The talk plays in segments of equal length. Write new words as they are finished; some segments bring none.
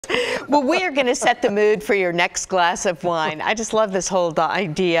Well, we are going to set the mood for your next glass of wine. I just love this whole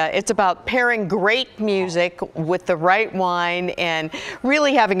idea. It's about pairing great music with the right wine and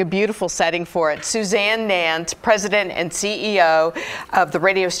really having a beautiful setting for it. Suzanne Nant, President and CEO of the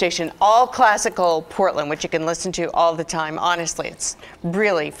radio station All Classical Portland, which you can listen to all the time. Honestly, it's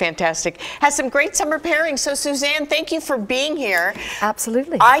really fantastic. Has some great summer pairings. So, Suzanne, thank you for being here.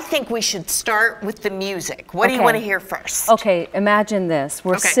 Absolutely. I think we should start with the music. What do you want to hear first? Okay, imagine this.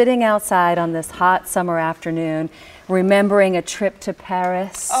 We're sitting outside on this hot summer afternoon, remembering a trip to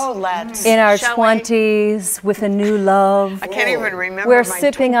Paris. Oh, let's. In our 20s with a new love. I can't even remember. We're my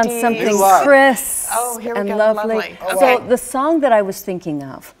sipping 20s. on something crisp and lovely. Okay. So the song that I was thinking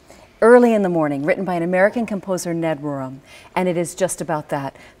of, Early in the Morning, written by an American composer, Ned Rorem, and it is just about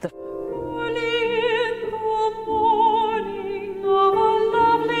that.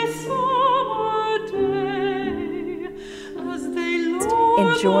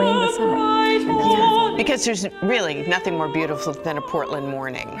 Enjoying the summer. Because there's really nothing more beautiful than a Portland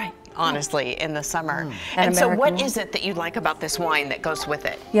morning, honestly, in the summer. And so what is it that you like about this wine that goes with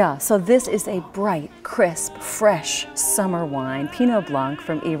it? Yeah, so this is a bright, crisp, fresh summer wine, Pinot Blanc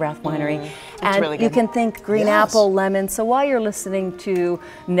from Erath Winery. And really you can think green apple, lemon. So while you're listening to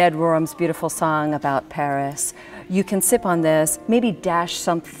Ned Rorem's beautiful song about Paris, you can sip on this, maybe dash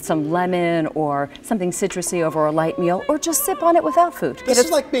some lemon or something citrusy over a light meal, or just sip on it without food. This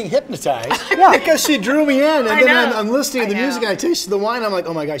is like being hypnotized. Because she drew me in, and then I'm listening to the music, and I tasted the wine, I'm like,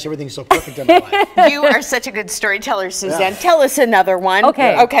 oh my gosh, everything's so perfect in my life. You are such a good storyteller, Suzanne. Tell us another one.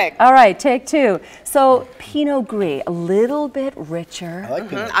 Okay. All right, take two. So Pinot Gris, a little bit richer. I like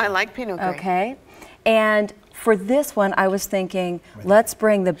Pinot Gris. I like Pinot Gris. Okay. And for this one, I was thinking, let's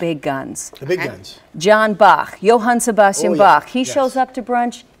bring the big guns. The big guns. John Bach, Johann Sebastian Bach. He shows up to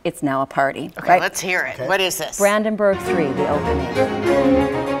brunch, it's now a party. Okay, let's hear it. What is this? Brandenburg 3, the opening.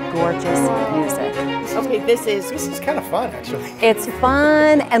 Gorgeous music. Okay, this is kind of fun, actually. It's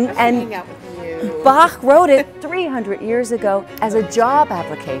fun, and Bach wrote it 300 years ago as a job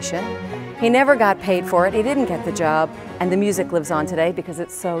application. He never got paid for it. He didn't get the job. And the music lives on today because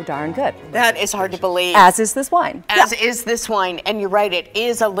it's so darn good. That is hard to believe. As is this wine. As is this wine. And you're right, it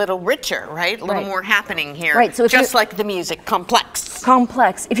is a little richer, right? A little more happening here. Right. So just like the music, complex.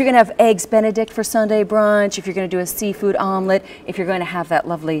 Complex. If you're going to have eggs Benedict for Sunday brunch, if you're going to do a seafood omelet, if you're going to have that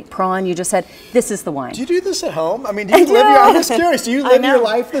lovely prawn you just said, this is the wine. Do you do this at home? I mean, do you live your, I'm just curious, do you live your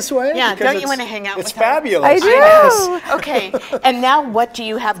life this way? Yeah, don't you want to hang out with her? It's fabulous. I do. Okay, and now what do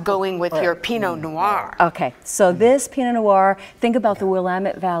you have going with your Pinot Noir? Okay, so this Pinot Noir, think about the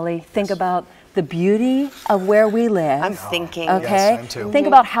Willamette Valley, think about the beauty of where we live. I'm thinking. Okay, yes, I'm too. Think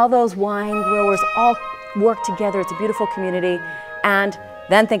about how those wine growers all work together. It's a beautiful community. And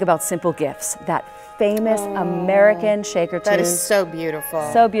then think about Simple Gifts, that famous American shaker tune. That is so beautiful.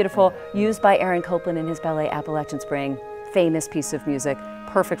 So beautiful, used by Aaron Copland in his ballet Appalachian Spring. Famous piece of music,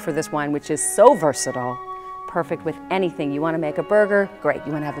 perfect for this wine, which is so versatile. Perfect with anything. You want to make a burger? Great.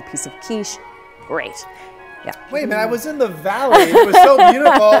 You want to have a piece of quiche? Great. Yeah. Wait a minute, I was in the valley. It was so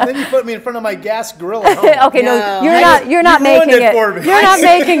beautiful. And then you put me in front of my gas grill at home. Okay, no, you're not making it. You're not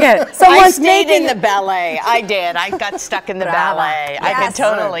making it. Someone's making the ballet. I did. I got stuck in the ballet. I could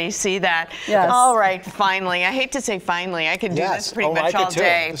totally see that. Yes. All right, finally. I hate to say finally. I could do this pretty much all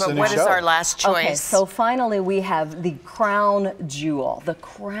day. But what is our last choice? Okay, so finally we have the crown jewel. The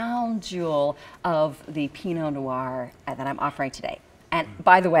crown jewel of the Pinot Noir that I'm offering today. And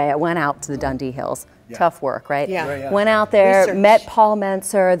by the way, I went out to the Dundee Hills. Tough work, right? Yeah. Went out there, met Paul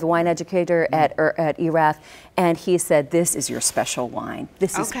Menser, the wine educator at Erath, and he said, this is your special wine.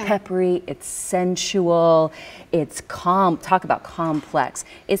 This is peppery, it's sensual, it's talk about complex.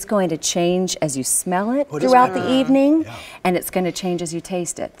 It's going to change as you smell it throughout the evening, and it's going to change as you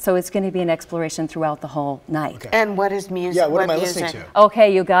taste it. So it's going to be an exploration throughout the whole night. Okay. And what is music? Yeah, what am I listening to?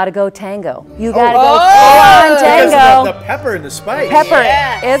 Okay, you got to go tango. You got to go full on tango. Because the pepper and the spice. Pepper,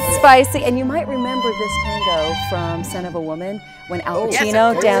 it's spicy, and you might remember this tango from Son of a Woman when Al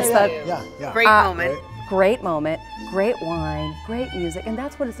Pacino danced that. Great moment. Great moment, great wine, great music, and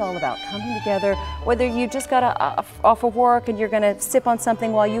that's what it's all about, coming together, whether you just got off of work and you're going to sip on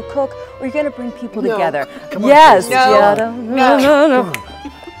something while you cook, or you're going to bring people together. Yes. No.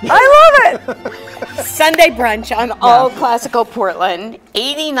 I love it. Sunday brunch on All Classical Portland,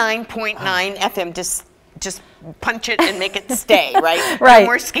 89.9 FM. Just punch it and make it stay, right? Right. No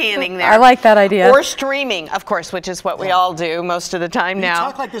more scanning there. I like that idea. Or streaming, of course, which is what we all do most of the time now.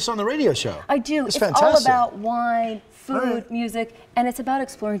 You talk like this on the radio show. I do. It's all fantastic. about wine, food, music, and it's about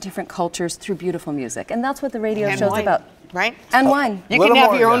exploring different cultures through beautiful music. And that's what the radio show's wine, about. Right? And wine. You can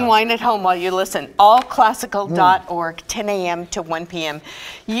have your own wine at home while you listen. Allclassical.org, 10 a.m. to 1 p.m.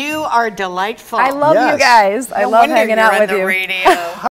 You are delightful. I love you guys. I love hanging out with you. Radio.